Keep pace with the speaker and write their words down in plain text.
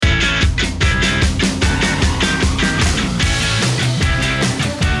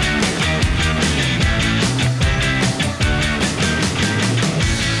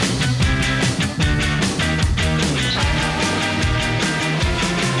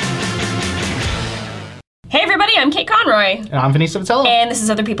Conroy. And I'm Vanessa Vitello. And this is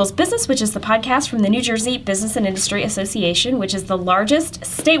Other People's Business, which is the podcast from the New Jersey Business and Industry Association, which is the largest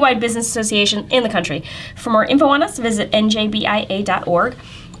statewide business association in the country. For more info on us, visit njbia.org.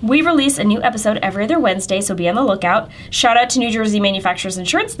 We release a new episode every other Wednesday, so be on the lookout. Shout out to New Jersey Manufacturers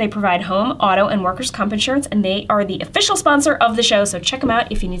Insurance. They provide home, auto, and workers' comp insurance, and they are the official sponsor of the show, so check them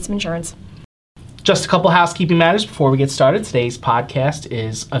out if you need some insurance. Just a couple housekeeping matters before we get started. Today's podcast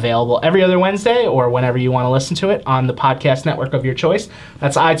is available every other Wednesday or whenever you want to listen to it on the podcast network of your choice.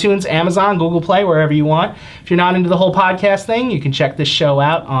 That's iTunes, Amazon, Google Play, wherever you want. If you're not into the whole podcast thing, you can check this show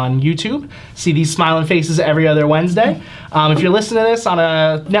out on YouTube. See these smiling faces every other Wednesday. If you're listening to this on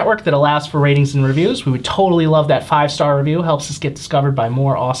a network that allows for ratings and reviews, we would totally love that 5-star review. Helps us get discovered by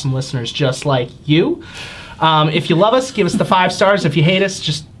more awesome listeners just like you. If you love us, give us the 5 stars. If you hate us,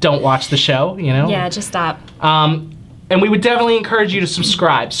 just don't watch the show, you know? Yeah, just stop. And we would definitely encourage you to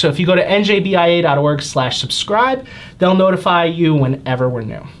subscribe. So if you go to njbia.org/subscribe, they'll notify you whenever we're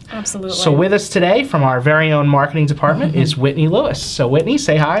new. Absolutely. So with us today from our very own marketing department is Whitney Lewis. So Whitney,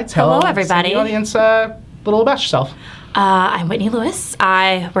 say hi. Hello, everybody. Tell the audience a little about yourself. I'm Whitney Lewis.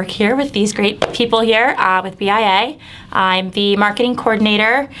 I work here with these great people here with BIA. I'm the marketing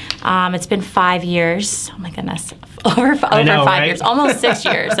coordinator. It's been 5 years. Oh my goodness. Over 5 years, almost 6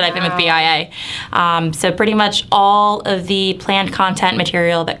 years that I've been with BIA. So pretty much all of the planned content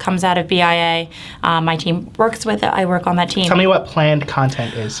material that comes out of BIA, my team works with it. I work on that team. Tell me what planned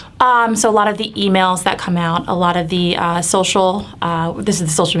content is. So a lot of the emails that come out, a lot of the social, this is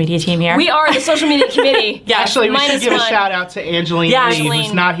the social media team here. We are the social media committee. Yeah, actually, we should give a shout out to Angeline Lee, Angeline.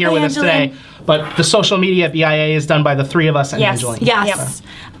 who's not here with us today. But the social media at BIA is done by the three of us and Angeline. Yes.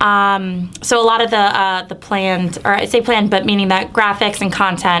 So a lot of the planned, or I say planned, but meaning that graphics and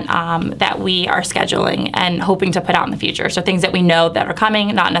content that we are scheduling and hoping to put out in the future. So things that we know that are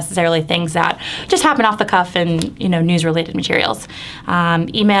coming, not necessarily things that just happen off the cuff and, news-related materials.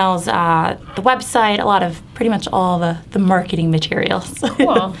 Emails, the website, a lot of, pretty much all the marketing materials.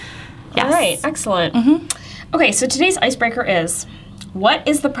 Cool. Yes. All right, excellent. Mm-hmm. Okay, so today's icebreaker is, what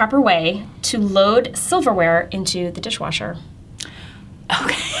is the proper way to load silverware into the dishwasher?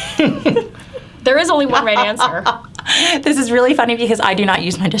 Okay. There is only one right answer. This is really funny because I do not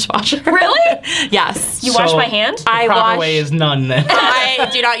use my dishwasher. Really? Yes. You wash by hand? The proper way is none then. I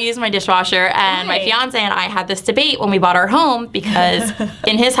do not use my dishwasher, and my fiance and I had this debate when we bought our home because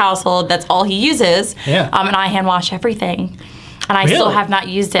in his household, that's all he uses. Yeah. And I hand wash everything. And I still have not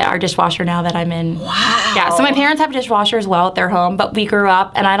used it, our dishwasher, now that I'm in. Wow. Yeah, so my parents have a dishwasher as well at their home, but we grew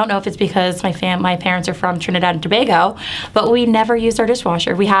up, and I don't know if it's because my parents are from Trinidad and Tobago, but we never used our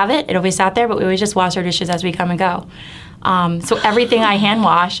dishwasher. We have it always sat there, but we always just wash our dishes as we come and go. So everything I hand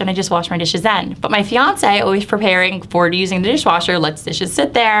wash, and I just wash my dishes then. But my fiance, always preparing for using the dishwasher, lets dishes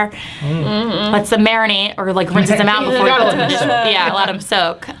sit there, lets them marinate, or rinses them out before he puts them in the dishwasher. Yeah, let them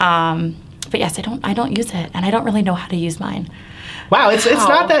soak. But yes, I don't use it, and I don't really know how to use mine. Wow, it's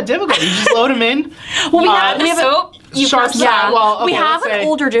not that difficult. You just load them in. Well, we have soap. Sharp side. Yeah, well, okay, we have an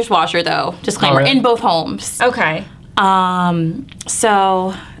older dishwasher though. Disclaimer, in both homes. Okay.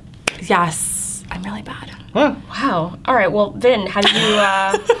 So, yes, I'm really bad. Huh. Wow. All right. Well, Vin, how do you?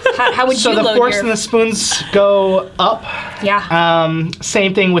 How would you So the load forks your? and the spoons go up. Yeah.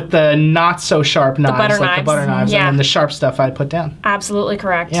 Same thing with the not so sharp knives, butter like the butter knives, Yeah. and then the sharp stuff I put down. Absolutely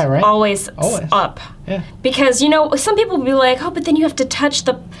correct. Yeah, right? Always up. Yeah. Because some people will be like, oh, but then you have to touch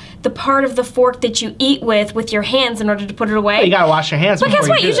the part of the fork that you eat with your hands in order to put it away. Well, you gotta wash your hands. But guess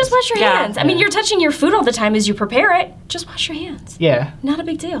before what? You do just this. wash your hands. I mean, you're touching your food all the time as you prepare it. Just wash your hands. Yeah. Not a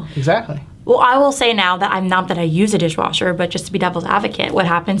big deal. Exactly. Well, I will say now that I'm not that I use a dishwasher, but just to be devil's advocate, what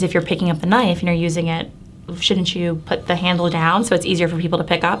happens if you're picking up the knife and you're using it? Shouldn't you put the handle down so it's easier for people to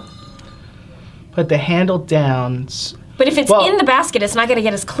pick up? Put the handle down. But if it's in the basket, it's not going to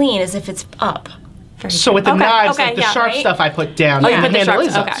get as clean as if it's up. So with the knives, like the sharp stuff I put down, you the put the handle sharp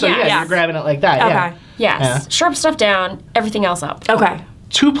is up. stuff. So Okay. you're grabbing it like that. Yeah. Okay. Yes. Yeah. Sharp stuff down, everything else up. Okay.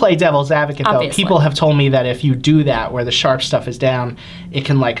 To play devil's advocate, though, Obviously. people have told me that if you do that, where the sharp stuff is down, it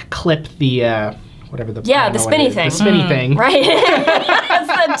can clip the whatever the the spinny thing. The spinny thing. Right.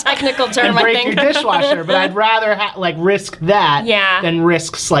 That's the technical term, And I break think. your dishwasher, but I'd rather risk that than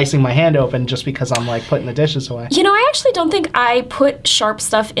risk slicing my hand open just because I'm putting the dishes away. I actually don't think I put sharp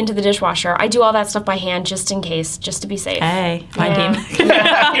stuff into the dishwasher. I do all that stuff by hand just in case, just to be safe. Hey, my team.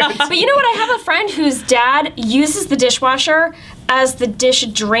 But you know what? I have a friend whose dad uses the dishwasher as the dish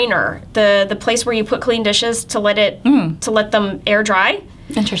drainer, the place where you put clean dishes to let them air dry.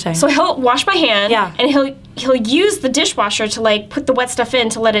 Interesting. So he'll wash by hand, Yeah. and he'll use the dishwasher to put the wet stuff in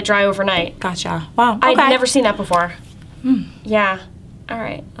to let it dry overnight. Gotcha. Wow. Okay. I'd never seen that before. Yeah. All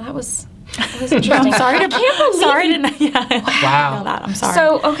right. That was It was interesting. I'm sorry to. I can't believe Sorry you. to. Yeah. Wow. I know that. I'm sorry.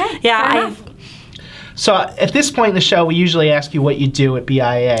 So, okay. yeah, fair I. enough. So at this point in the show, we usually ask you what you do at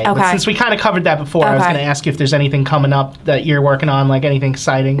BIA. But Okay. since we kind of covered that before, I was Okay. going to ask you if there's anything coming up that you're working on, like anything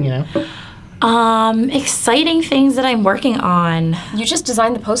exciting, you know? Exciting things that I'm working on. You just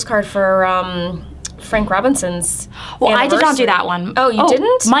designed the postcard for Frank Robinson's. Well, I did not do anniversary. that one. Oh, you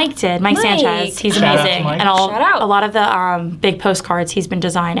didn't? Mike did. Mike Mike. Sanchez. He's Shout out to amazing, Mike. and Shout out. a lot of the big postcards he's been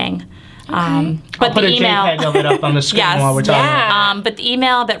designing. But I'll put the a email. JPEG of it up on the screen Yes. while we're talking. Yeah. But the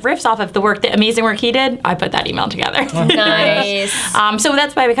email that riffs off of the amazing work he did, I put that email together. Nice. So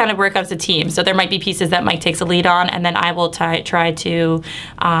that's why we kind of work as a team. So there might be pieces that Mike takes a lead on, and then I will try to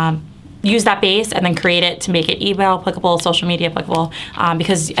use that base and then create it to make it email applicable, social media applicable.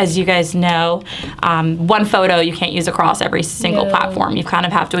 Because as you guys know, one photo you can't use across every single No. platform. You kind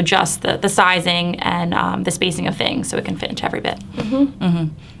of have to adjust the sizing and the spacing of things so it can fit into every bit.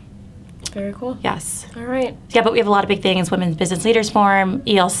 Very cool. Yes. All right. Yeah, but we have a lot of big things. Women's Business Leaders Forum,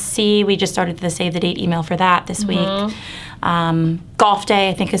 ELC. We just started the Save the Date email for that this week. Golf Day,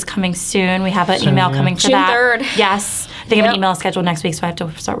 I think, is coming soon. We have an email yeah. coming for June that. 3rd. Yes. I think I have Yep. an email scheduled next week, so I have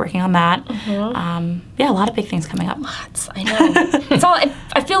to start working on that. Yeah, a lot of big things coming up. I know. It's all.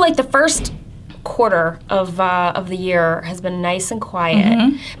 I feel like the first quarter of the year has been nice and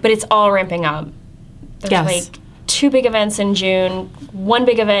quiet, but it's all ramping up. There's Yes. like 2 big events in June, 1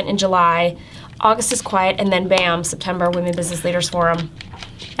 big event in July. August is quiet, and then bam, September, Women Business Leaders Forum.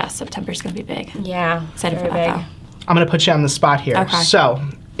 Yeah, September's going to be big. Yeah, Excited very for that, big. though. I'm going to put you on the spot here. Okay. So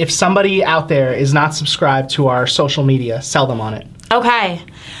if somebody out there is not subscribed to our social media, sell them on it. Okay.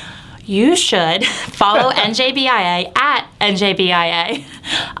 You should follow NJBIA at NJBIA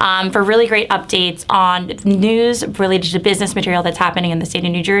for really great updates on news related to business material that's happening in the state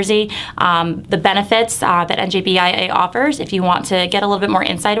of New Jersey, the benefits that NJBIA offers if you want to get a little bit more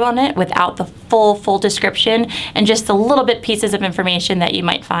insight on it without the full description, and just a little bit pieces of information that you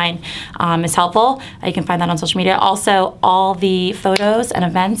might find is helpful. You can find that on social media. Also, all the photos and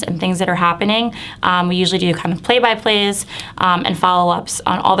events and things that are happening. We usually do kind of play-by-plays and follow-ups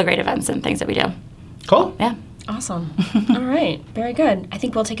on all the great events and things that we do. Cool. Yeah. Awesome. All right, very good. I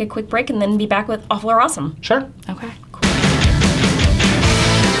think we'll take a quick break and then be back with Awful or Awesome. Sure. Okay.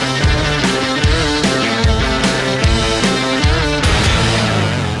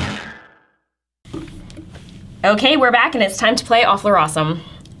 Okay, we're back and it's time to play Awful or Awesome.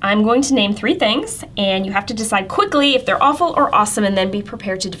 I'm going to name 3 things, and you have to decide quickly if they're awful or awesome, and then be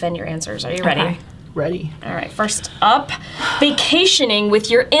prepared to defend your answers. Are you ready? Okay. Ready. All right, first up, vacationing with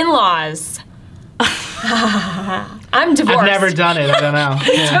your in-laws. I'm divorced. I've never done it. I don't know.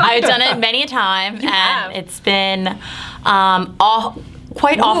 Yeah. I've done it many a time, have. and it's been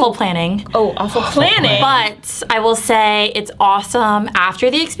quite awful planning. Oh, awful planning. But I will say it's awesome after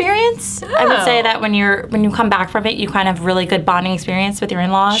the experience. I would say Oh. that when you come back from it, you kind of have really good bonding experience with your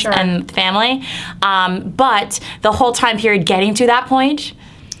in-laws Sure. and family. But the whole time period getting to that point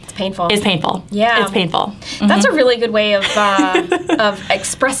It's painful. is painful. Yeah. It's painful. That's a really good way of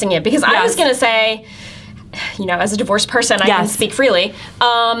expressing it, because I was Yes. going to say, as a divorced person, I can Yes. speak freely.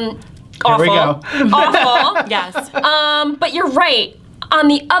 Awful. Here we go. Awful. Yes. But you're right. On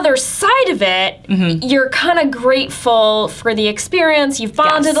the other side of it, you're kind of grateful for the experience. You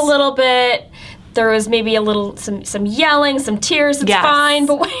bonded Yes. a little bit. There was maybe some yelling, some tears. It's Yes. fine,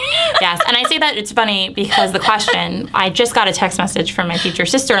 but Yes, and I say that it's funny because the question, I just got a text message from my future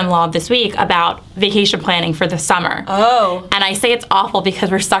sister-in-law this week about vacation planning for the summer. Oh. And I say it's awful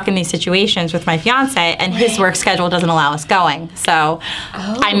because we're stuck in these situations with my fiance, and his work schedule doesn't allow us going. So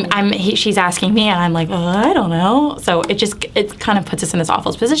she's asking me, and I'm like, I don't know. So it kind of puts us in this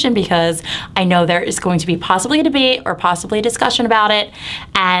awful position because I know there is going to be possibly a debate or possibly a discussion about it,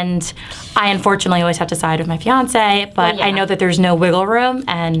 and I unfortunately always have to side with my fiance. But Well, yeah. I know that there's no wiggle room,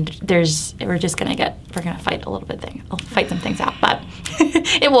 and we're gonna fight a little bit. I'll fight some things out, but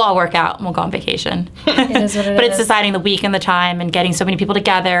it will all work out, and we'll go on vacation. It is what it But is. it's deciding the week and the time and getting so many people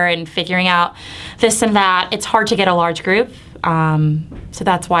together and figuring out this and that. It's hard to get a large group. So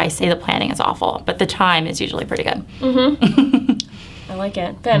that's why I say the planning is awful. But the time is usually pretty good. I like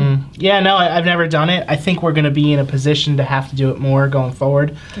it. Ben, Yeah, no, I've never done it. I think we're going to be in a position to have to do it more going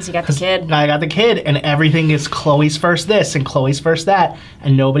forward. because you got the kid. I got the kid, and everything is Chloe's first this and Chloe's first that,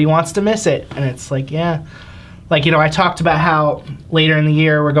 and nobody wants to miss it. And it's like, yeah. Like, I talked about how later in the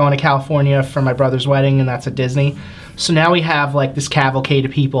year we're going to California for my brother's wedding, and that's at Disney. So now we have, like, this cavalcade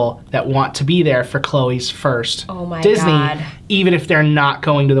of people that want to be there for Chloe's first Oh my Disney, God. even if they're not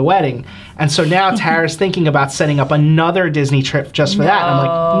going to the wedding. And so now Tara's thinking about setting up another Disney trip just for that. And I'm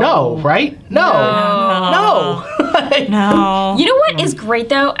like, no, right? No. No. You know what is great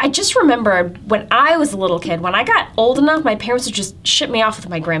though? I just remember when I was a little kid, when I got old enough, my parents would just ship me off with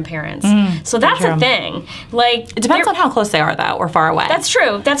my grandparents. So that's a thing. Like, It depends on how close they are, though, or far away. That's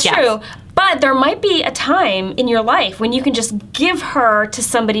true. That's Yes. true. But there might be a time in your life when you can just give her to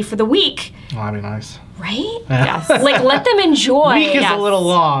somebody for the week, Oh, that'd be nice. right? Yes. Like, let them enjoy. Week is Yes. a little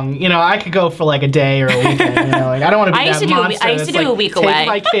long. You know, I could go for like a day or a weekend. You know, like I don't want to be I used that to do a monster. I used to that's do a like, week take away.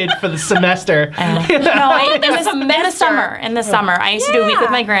 my kid for the semester. No, in the semester. summer. In the summer, I used to do a week with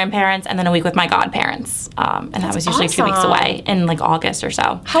my grandparents and then a week with my godparents, and that was usually 2 weeks awesome. away in like August or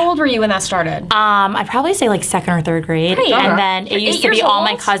so. How old were you when that started? I'd probably say like 2nd or 3rd grade, Right. and Okay. then For it used 8 to be years all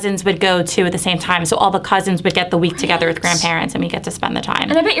my old? cousins would go too at the same time. So all the cousins would get the week together with grandparents, and we get to spend the time.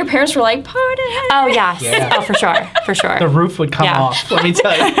 And I bet your parents were like, party. Oh yes, Yeah. oh for sure, for sure. The roof would come Yeah. off. Let me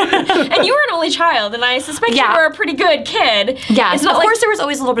tell you. And you were an only child, and I suspect Yeah. you were a pretty good kid. Yeah, It's so not of like- course there was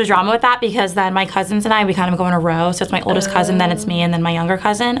always a little bit of drama with that because then my cousins and I, we kind of go in a row. So it's my oldest cousin, then it's me, and then my younger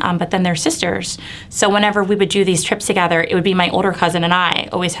cousin. But then they're sisters. So whenever we would do these trips together, it would be my older cousin and I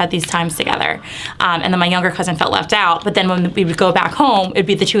always had these times together. And then my younger cousin felt left out. But then when we would go back home, it'd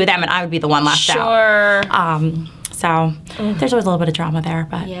be the two of them, and I would be the one left out. Sure. So there's always a little bit of drama there,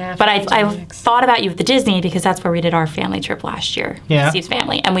 but Yeah, but family I dynamics. thought about you with the Disney because that's where we did our family trip last year. Yeah. Steve's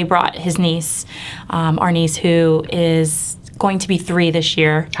family, and we brought his niece, our niece who is going to be 3 this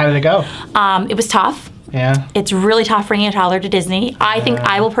year. How did it go? It was tough. Yeah. It's really tough bringing a toddler to Disney. I think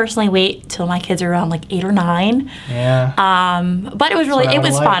I will personally wait till my kids are around like 8 or 9. Yeah. But it was really, what I it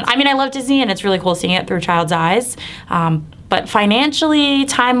was would've fun. liked. I mean, I love Disney and it's really cool seeing it through a child's eyes. But financially,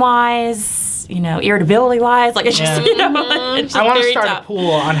 time-wise, irritability-wise, like it's just, it's just I want to very start tough. a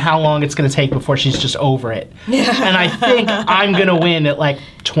pool on how long it's going to take before she's just over it. And I think I'm going to win at like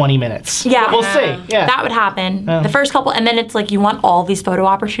 20 minutes. Yeah. We'll see. Yeah. That would happen. The first couple, and then it's like you want all these photo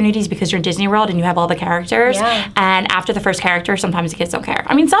opportunities because you're in Disney World and you have all the characters. Yeah. And after the first character, sometimes the kids don't care.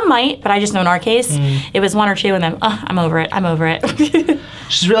 I mean, some might, but I just know in our case, it was 1 or 2, and then I'm over it. I'm over it.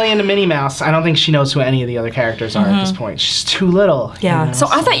 She's really into Minnie Mouse. I don't think she knows who any of the other characters are at this point. She's too little. Yeah. You know? So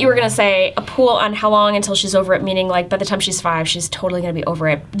I thought you were gonna say a pool on how long until she's over it, meaning like by the time she's 5, she's totally gonna be over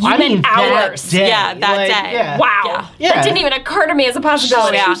it. You I meant mean, that hours. day. Yeah, that day. Yeah. Wow. Yeah. Yeah. That didn't even occur to me as a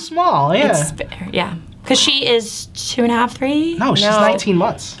possibility. yeah. Too small. Yeah. It's fair, yeah. Because she is 2.5, 3? No, she's No. 19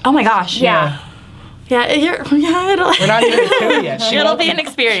 months. Oh my gosh. Yeah. Yeah, it'll, We're not even 2 yet. She it'll won't be an She'll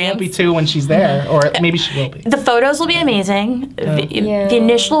experience. be 2 when she's there, or maybe she will be. The photos will be amazing. Yeah. The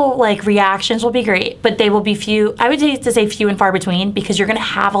initial reactions will be great, but they will be few. I would say few and far between because you're going to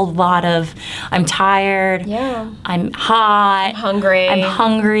have a lot of I'm tired. Yeah. I'm hot. Hungry. I'm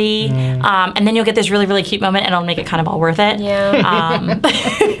hungry. And then you'll get this really, really cute moment and it'll make it kind of all worth it. Yeah.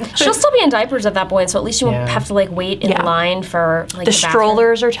 She'll still be in diapers at that point, so at least you won't Yeah. have to wait in Yeah. line for like The bathroom.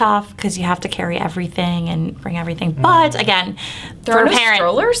 strollers are tough because you have to carry everything and bring everything. But again, There for are a no parent,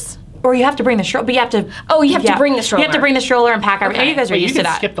 strollers? or you have to bring the stroller. But you have to. Oh, you have to bring the stroller. You have to bring the stroller and pack everything. Okay. You guys are Wait, you used to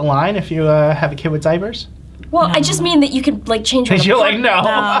can that. skip the line if you have a kid with diapers? Well, I just mean that you could change her. Because you're like, no. Well,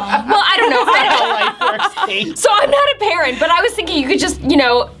 I don't know. I don't know. Life works, Kate. So I'm not a parent, but I was thinking you could just,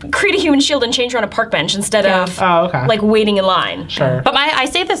 create a human shield and change her on a park bench instead of Oh, okay. waiting in line. Sure. But I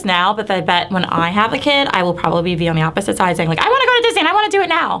say this now, but I bet when I have a kid, I will probably be on the opposite side saying, I want to go to Disney and I want to do it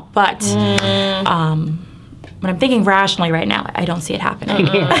now. But when I'm thinking rationally right now, I don't see it happening.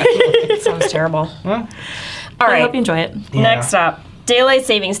 It sounds terrible. Well, All I right. hope you enjoy it. yeah. Next up, daylight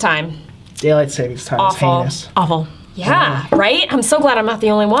savings time. Daylight savings time Awful. is heinous. Awful. Yeah, right? I'm so glad I'm not the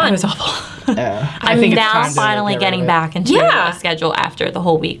only one. It was awful. Yeah. I I'm think it's now time to finally get rid getting of it. back into Yeah. a schedule after the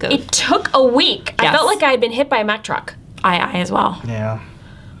whole week of It took a week. I Yes. felt like I had been hit by a Mack truck. I as well. Yeah.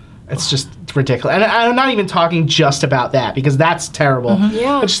 It's just ridiculous. And I'm not even talking just about that because that's terrible.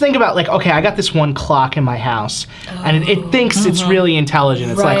 Yeah. But just think about okay, I got this one clock in my house and it thinks it's really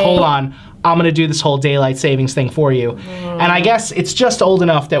intelligent. It's like, Right. hold on, I'm going to do this whole daylight savings thing for you. And I guess it's just old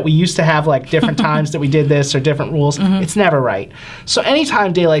enough that we used to have different times that we did this or different rules. It's never right. So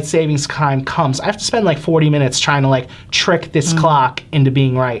anytime daylight savings time comes, I have to spend 40 minutes trying to trick this clock into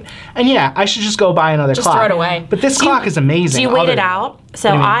being right. And yeah, I should just go buy another clock. throw it away. But this clock is amazing. Do you wait other it than- out? So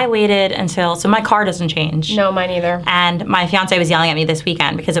What do you mean? I waited until my car doesn't change. No, mine either. And my fiance was yelling at me this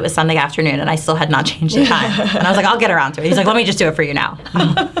weekend because it was Sunday afternoon and I still had not changed the time. And I was like, I'll get around to it. He's like, let me just do it for you now.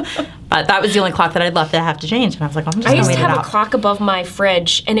 But that was the only clock that I'd left to have to change. And I was like, I'm just I going to used wait to it have a out. clock above my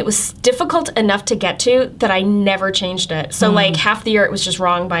fridge, and it was difficult enough to get to that I never changed it. So, half the year it was just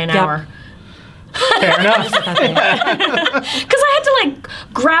wrong by an hour. Fair enough. Because I had to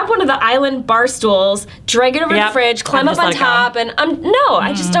like grab one of the island bar stools, drag it over the fridge, climb up on top, and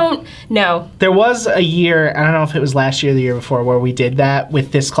I just don't. No. There was a year, I don't know if it was last year or the year before, where we did that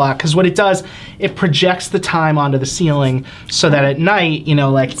with this clock. Because what it does, it projects the time onto the ceiling so that at night, you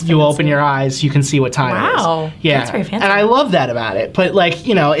know, like you open your eyes, you can see what time it is. Wow. Yeah. That's very fancy. And I love that about it. But like,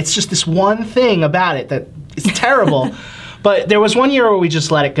 you know, it's just this one thing about it that is terrible. But there was one year where we just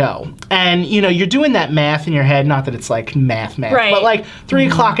let it go. And, you know, you're doing that math in your head, not that it's like math, Right. but like 3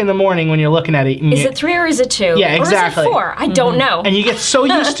 o'clock in the morning when you're looking at it. And Is it 3 or is it 2? Yeah, exactly. Or is it 4? I don't know. And you get so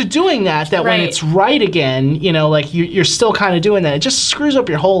used to doing that when Right. it's right again, you know, like you're still kind of doing that. It just screws up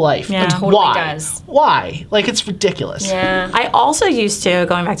your whole life. Yeah. It totally Why? does. Why? Like, it's ridiculous. Yeah. I also used to,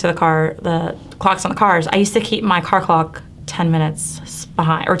 going back to the clocks on the cars, I used to keep my car clock 10 minutes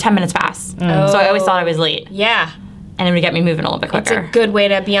behind, or 10 minutes fast. So I always thought I was late. Yeah. And it would get me moving a little bit It's quicker. a good way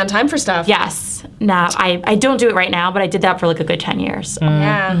to be on time for stuff. Yes. Now, I don't do it right now, but I did that for like a good 10 years.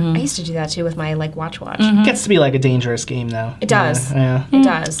 Yeah. I used to do that too with my like watch. It gets to be like a dangerous game, though. It does. Yeah. It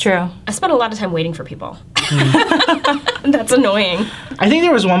does. True. I spent a lot of time waiting for people. That's annoying. I think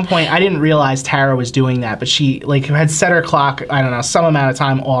there was one point I didn't realize Tara was doing that, but she like had set her clock, I don't know, some amount of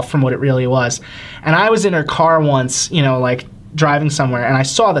time off from what it really was. And I was in her car once, you know, like driving somewhere, and I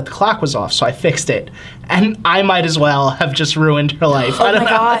saw that the clock was off, so I fixed it. And I might as well have just ruined her life. I don't my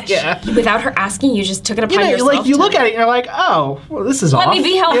know. gosh. Yeah. Without her asking, you just took it upon You know, yourself. like you to- look at it and you're like, oh, well, this is off. me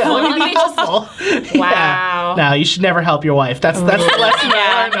be helpful. Yeah, let Let me me be just- helpful. Wow. Yeah. No, you should never help your wife. That's the lesson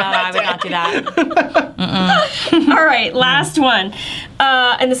I learned. No, I would not do that. All right, last one.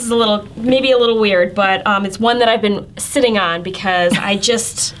 And this is maybe a little weird, but it's one that I've been sitting on because I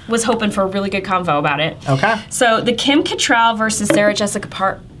just was hoping for a really good convo about it. Okay. So the Kim Cattrall versus Sarah Jessica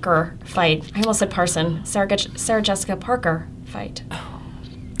Parker fight. I almost said Parson. Sarah Jessica Parker fight.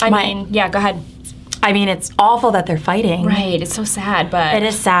 I mean, yeah, go ahead. I mean, it's awful that they're fighting. Right, it's so sad, but It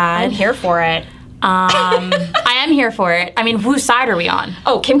is sad. I'm here for it. I am here for it. I mean, whose side are we on?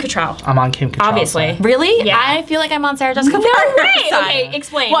 Oh, Kim Cattrall. I'm on Kim Cattrall. Obviously. Really? Yeah. I feel like I'm on Sarah Jessica No Parker's way! side. Okay,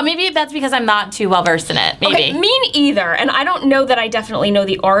 explain. Well, maybe that's because I'm not too well versed in it. Maybe. Okay, me neither. And I don't know that I definitely know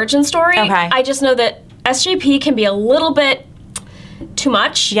the origin story. Okay. I just know that SJP can be a little bit too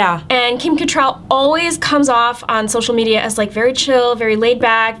much. Yeah. And Kim Cattrall always comes off on social media as like very chill, very laid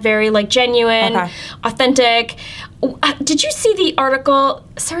back, very like genuine, Okay. authentic. Did you see the article?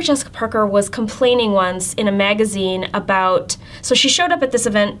 Sarah Jessica Parker was complaining once in a magazine about, so she showed up at this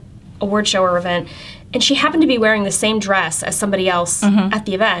event, award show or event, and she happened to be wearing the same dress as somebody else at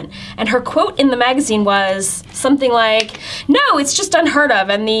the event. And her quote in the magazine was something like, "No, it's just unheard of,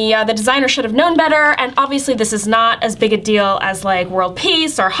 and the designer should have known better. And obviously, this is not as big a deal as like world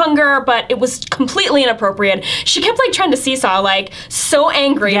peace or hunger, but it was completely inappropriate." She kept like trying to seesaw, like so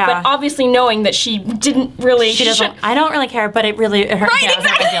angry, Yeah. but obviously knowing that she didn't really. She doesn't. I don't really care, but it hurt. Right, It hurt my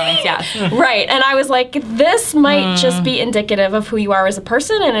exactly. feelings. Yes. Right, and I was like, this might just be indicative of who you are as a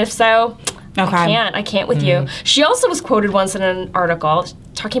person, and if so, Okay. I can't with you. She also was quoted once in an article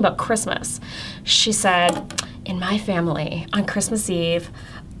talking about Christmas. She said, "In my family, on Christmas Eve,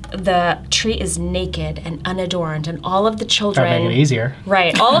 the tree is naked and unadorned, and all of the That'd children..." make it easier.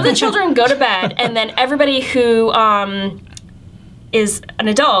 Right, all of the children go to bed, and then everybody who is an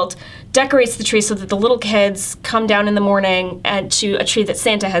adult decorates the tree so that the little kids come down in the morning and to a tree that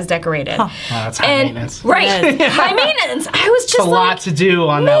Santa has decorated. Oh, that's high And maintenance. right, It is. high maintenance. I was just It's a like, lot to do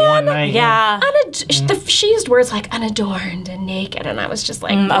on that one night. Yeah. she used words like unadorned and naked, and I was just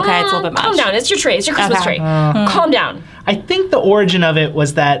like, okay, it's a little bit Calm much. down. It's your tree. It's your Christmas Okay. tree. Calm down. I think the origin of it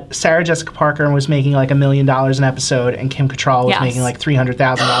was that Sarah Jessica Parker was making like $1 million an episode, and Kim Cattrall was Yes. making like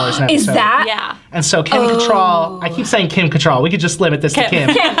 $300,000 an episode. Is that Yeah. And so Kim Cattrall, I keep saying Kim Cattrall. We could just limit this to Kim.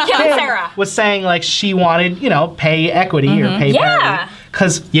 Kim and Sarah? Was saying like she wanted, pay equity or pay Yeah. parity.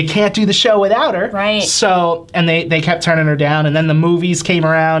 Because you can't do the show without her. Right. So, and they kept turning her down. And then the movies came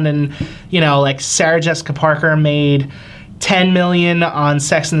around, and, like Sarah Jessica Parker made $10 million on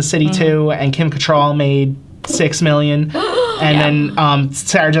Sex and the City 2, and Kim Cattrall made $6 million. And then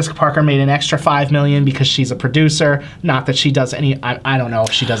Sarah Jessica Parker made an extra $5 million because she's a producer. Not that she does any. I don't know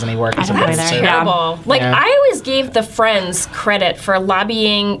if she does any work as a don't know producer. either. Yeah. terrible? Like, Yeah. I always gave the Friends credit for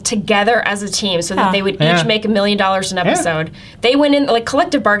lobbying together as a team so that Yeah. they would Yeah. each make $1 million an episode. They went in, like,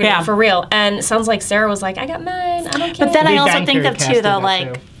 collective bargaining Yeah. for real. And it sounds like Sarah was like, I got mine. I don't care. But then I Big also Bang think Theory of cast too, did though, that,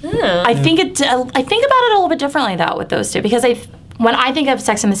 like too. I think about it a little bit differently though with those two because when I think of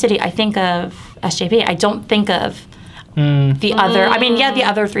Sex and the City, I think of SJP. I don't think of the other. I mean, yeah, the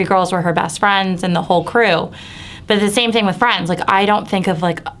other three girls were her best friends and the whole crew. But the same thing with Friends. Like, I don't think of,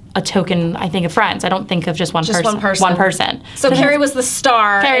 like, a token, I think, of friends. I don't think of just one Just person. one person. One person. So Carrie was the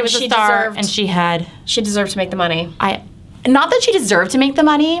star. Carrie and was she the star, deserved, and she deserved to make the money. not that she deserved to make the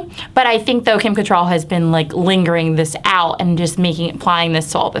money, but I think though Kim Cattrall has been like lingering this out and just applying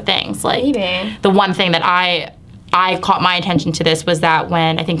this to all the things. Like Maybe. the one thing that I caught my attention to this was that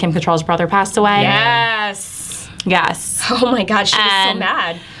when I think Kim Cattrall's brother passed away. Yes. Yes. Oh my God, she was so And-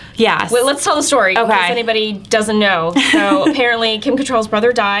 mad. Yes. Wait, let's tell the story in Okay. case anybody doesn't know. So apparently Kim Cattrall's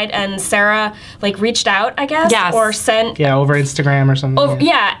brother died, and Sarah reached out, I guess, Yes. or sent. Yeah, over Instagram or something. Oh,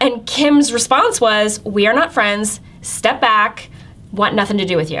 yeah, and Kim's response was, "We are not friends. Step back. Want nothing to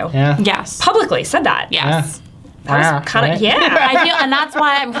do with you." Yeah. Yes. Publicly said that. Yes. That was Wow, kind of right? yeah. I feel, and that's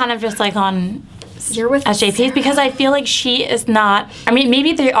why I'm kind of just like on You're with SJP's because I feel like she is not. I mean,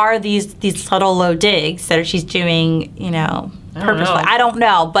 maybe there are these subtle low digs that she's doing, purposefully. know. I don't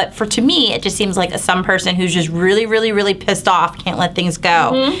know, but to me, it just seems like some person who's just really, really, really pissed off, can't let things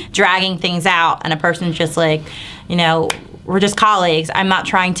go, dragging things out, and a person just like, we're just colleagues. I'm not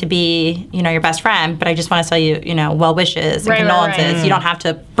trying to be, your best friend, but I just want to tell you, well wishes and Right, right, condolences. right. You don't have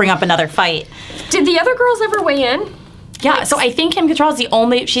to bring up another fight. Did the other girls ever weigh in? Yeah, so I think Kim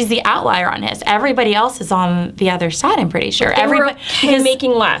Cattrall's she's the outlier on his. Everybody else is on the other side, I'm pretty sure. They were Everybody okay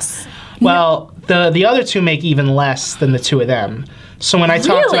making less. Well, the other two make even less than the two of them. So when I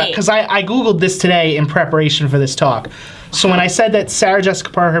talked about, Really? because I Googled this today in preparation for this talk. So when I said that Sarah Jessica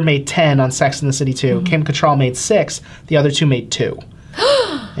Parker made 10 on Sex and the City 2, Kim Cattrall made 6, the other two made 2.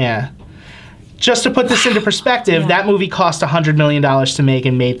 Yeah. Just to put this into perspective, that movie cost $100 million to make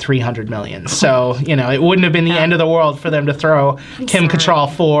and made $300 million. So, it wouldn't have been the end of the world for them to throw Kim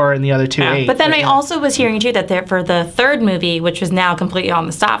Cattrall 4 and the other two 8. But then I also was hearing too that for the third movie, which was now completely on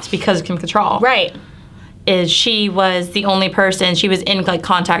the stops because of Kim Cattrall, Right. is she was the only person, she was in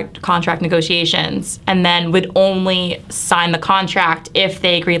contract negotiations and then would only sign the contract if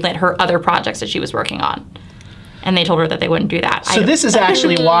they greenlit her other projects that she was working on. And they told her that they wouldn't do that. So this is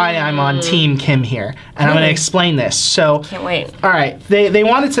actually why I'm on Team Kim here, and I'm going to explain this. So, Can't wait. all right, they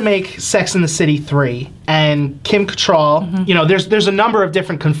wanted to make Sex and the City 3, and Kim Cattrall, there's a number of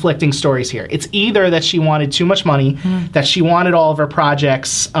different conflicting stories here. It's either that she wanted too much money, that she wanted all of her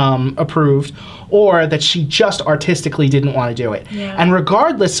projects approved, or that she just artistically didn't want to do it. Yeah. And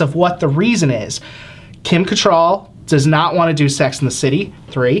regardless of what the reason is, Kim Cattrall does not want to do Sex and the City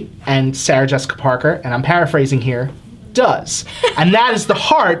 3, and Sarah Jessica Parker, and I'm paraphrasing here, does. And that is the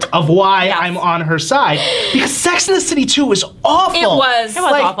heart of why Yes. I'm on her side. Because Sex and the City 2 was awful. It was. It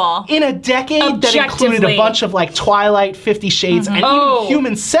was awful. In a decade that included Objectively. a bunch of Twilight, 50 Shades, and Oh. even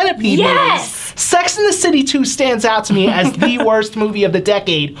Human Centipede Yes. movies, Sex and the City 2 stands out to me as the worst movie of the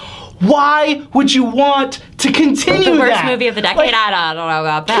decade. Why would you want to continue the worst that? movie of the decade. I don't know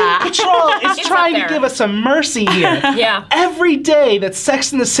about that. Cattrall is It's trying up to there. give us a mercy here. Yeah. Every day that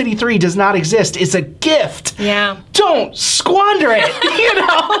Sex and the City 3 does not exist is a gift. Yeah. Don't squander it.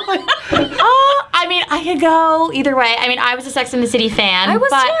 I mean, I could go either way. I mean, I was a Sex and the City fan. I was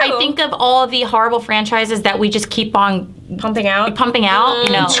but too. I think of all the horrible franchises that we just keep on Pumping out. pumping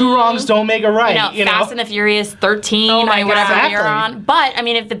out, Two wrongs don't make a right. Fast and the Furious 13, Oh my or whatever God. you're on. But, I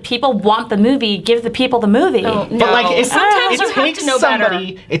mean, if the people want the movie, give the people the movie. No. But Sometimes you it have takes to know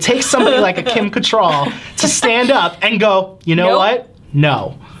somebody. It takes somebody like a Kim Cattrall to stand up and go, you know Nope. what?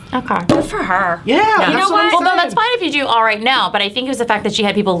 No. Okay. Good for her. Yeah. You that's know what I'm what? Well, no, saying. that's fine if you do all right now, but I think it was the fact that she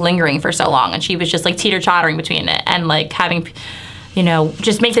had people lingering for so long and she was just teeter-tottering between it and having,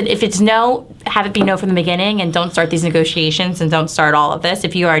 just make it, if it's no, have it be no from the beginning and don't start these negotiations and don't start all of this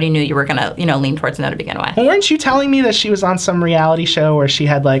if you already knew you were going to, lean towards no to begin with. Well, weren't you telling me that she was on some reality show where she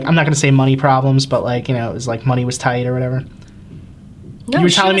had I'm not going to say money problems, but it was money was tight or whatever? No, You were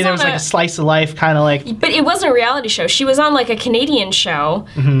she telling me there on was a slice of life kind of But it wasn't a reality show. She was on a Canadian show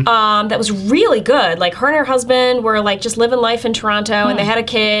that was really good. Her and her husband were just living life in Toronto, and they had a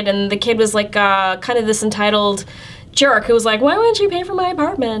kid, and the kid was kind of this entitled jerk who was like, "Why wouldn't you pay for my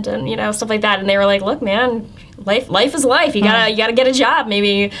apartment?" and stuff like that. And they were like, "Look, man, life is life. You gotta get a job,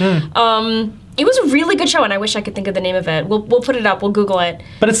 maybe." It was a really good show, and I wish I could think of the name of it. We'll put it up. We'll Google it.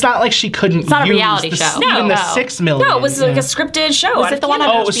 But it's not like she couldn't not a use reality the, show. even the No. $6 million. No, it was a scripted show. Was out it of the one on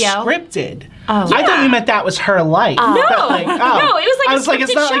Canada. Oh, it was HBO? scripted. Oh. I thought you meant that was her life. No. No, No, it was I a was like,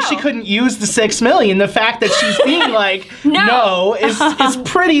 it's scripted not like show. she couldn't use the $6 million. The fact that she's being no is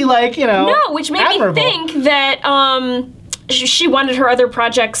pretty No, which made admirable. me think that she wanted her other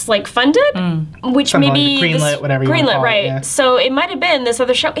projects funded, which Something maybe like greenlit, whatever you wanna greenlit, call it, right? yeah. So it might have been this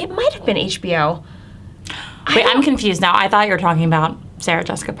other show. It might have been HBO. Wait, I'm confused now. I thought you were talking about Sarah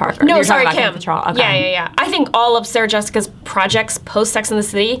Jessica Parker. No, You're sorry, talking Kim. about Cattrall. Okay. Yeah. I think all of Sarah Jessica's projects post Sex and the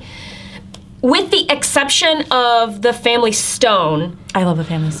City, with the exception of the Family Stone, I love the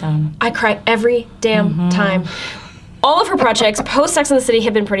Family Stone. I cry every damn time. All of her projects post Sex and the City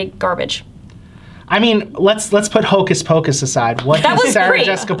have been pretty garbage. I mean, let's put Hocus Pocus aside. What That has was Sarah pre.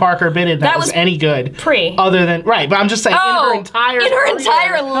 Jessica Parker been in that was was any good? pre. Other than, right, but I'm just saying, in her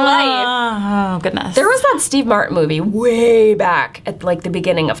entire life. Oh, goodness. There was that Steve Martin movie way back at like the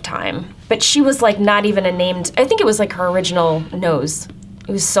beginning of time, but she was like not even a named. I think it was like her original nose.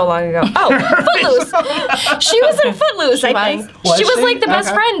 It was so long ago. Oh, Footloose. She was in Footloose, I think. Was She was she? like the best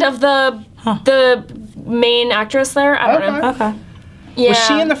Okay. friend of the main actress there. I don't know. Okay. Yeah. Was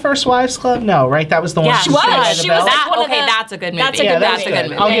she in the First Wives Club? No, right? That was the one. Yeah, she she was. by the She bell? was That, one of okay, the- that's a good movie. that's a Yeah, good that's movie.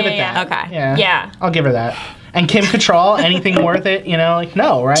 good. I'll give it Yeah, that. Okay. Yeah. Yeah. I'll give her that. And Kim Cattrall, anything worth it? You know, like,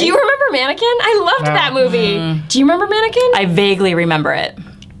 no, right? Do you remember Mannequin? I loved No. that movie. Do you remember Mannequin? I vaguely remember it.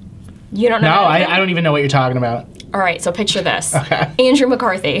 You don't know No, Mannequin? I don't even know what you're talking about. All right, so picture this. Okay. Andrew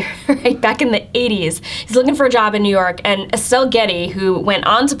McCarthy, right, back in the 80s. He's looking for a job in New York, and Estelle Getty, who went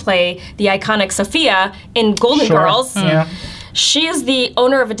on to play the iconic Sophia in Golden Sure. Girls, Yeah. she is the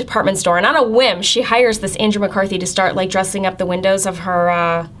owner of a department store, and on a whim, she hires this Andrew McCarthy to start like dressing up the windows of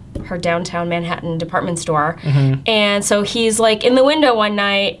her downtown Manhattan department store. And so he's like in the window one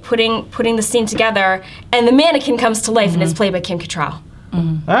night putting the scene together, and the mannequin comes to life and is played by Kim Cattrall.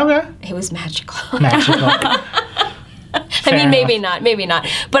 Okay. It was magical. Magical. I mean, maybe not.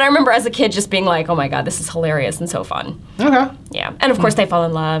 But I remember as a kid just being like, oh my God, this is hilarious and so fun. Okay. Yeah. And of course they fall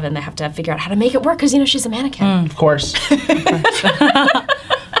in love and they have to figure out how to make it work because, you know, she's a mannequin. Of course.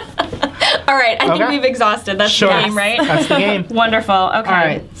 All right. I think Okay. we've exhausted. That's Sure. the game, right? That's the game. Wonderful. Okay. All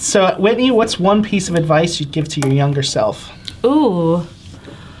right. So, Whitney, what's one piece of advice you'd give to your younger self? Ooh.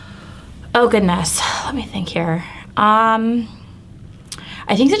 Oh, goodness. Let me think here.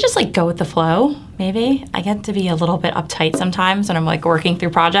 I think to just like go with the flow, maybe. I get to be a little bit uptight sometimes when I'm like working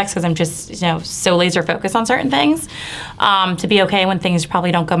through projects because I'm just, you know, so laser focused on certain things. To be okay when things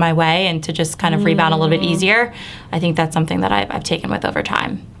probably don't go my way and to just kind of rebound a little bit easier. I think that's something that I've taken with over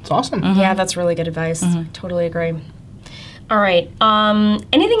time. It's awesome. Yeah, that's really good advice. Totally agree. All right.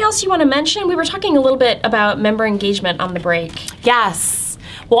 Anything else you want to mention? We were talking a little bit about member engagement on the break. Yes.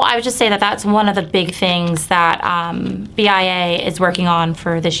 Well, I would just say that that's one of the big things that BIA is working on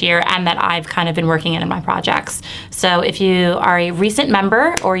for this year and that I've kind of been working in my projects. So if you are a recent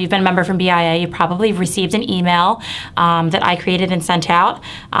member or you've been a member from BIA, you probably received an email that I created and sent out.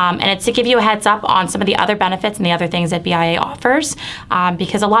 And it's to give you a heads up on some of the other benefits and the other things that BIA offers.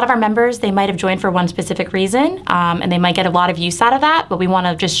 Because a lot of our members, they might have joined for one specific reason and they might get a lot of use out of that, but we want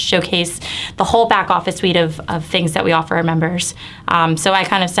to just showcase the whole back office suite of things that we offer our members. So I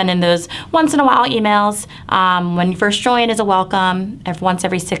kind of send in those once in a while emails. When you first join is a welcome, once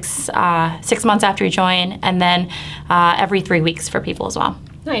every 6 months after you join, and then every 3 weeks for people as well.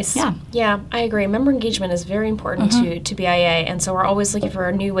 Nice. Yeah. Yeah, I agree. Member engagement is very important to BIA, and so we're always looking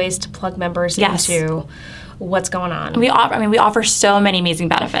for new ways to plug members Yes. into what's going on. We offer so many amazing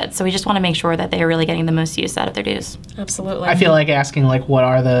benefits, so we just want to make sure that they are really getting the most use out of their dues. Absolutely. I feel like asking, like, what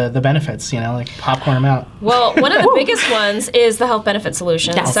are the benefits, you know, like popcorn them out. Well, one of the biggest ones is the health benefit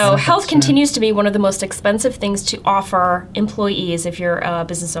solution. Yes. So health continues to be one of the most expensive things to offer employees if you're a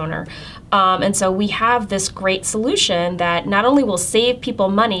business owner. And so we have this great solution that not only will save people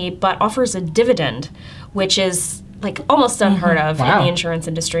money, but offers a dividend, which is like almost unheard of in Wow. the insurance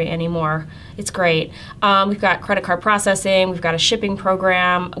industry anymore. It's great. We've got credit card processing. We've got a shipping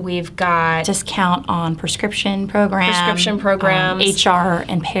program. We've got Discount on prescription programs. HR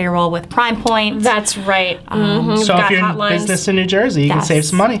and payroll with Prime Point. That's right. We've So got if you're in hotlines. business in New Jersey, you can Yes. save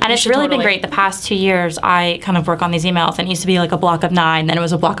some money. And it's should really been totally. great. The past 2 years, I kind of work on these emails, and it used to be like a block of 9, then it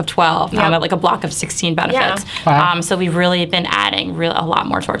was a block of 12, now I'm Yep. at like a block of 16 benefits. Wow. So we've really been adding a lot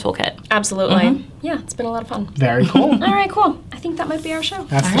more to our toolkit. Absolutely. Yeah, it's been a lot of fun. Very cool. All right, cool. I think that might be our show.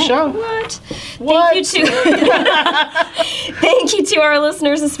 That's the right. show. What? What? Thank you to thank you to our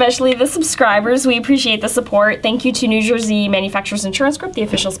listeners, especially the subscribers. We appreciate the support. Thank you to New Jersey Manufacturers Insurance Group, the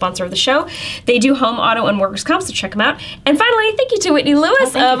official sponsor of the show. They do home, auto, and workers' comp, so check them out. And finally, thank you to Whitney Lewis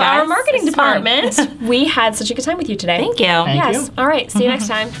thank you, of our guys. marketing This is fun. department. We had such a good time with you today. Thank you. Thank Yes. you. All right. See you next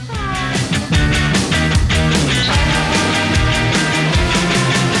time.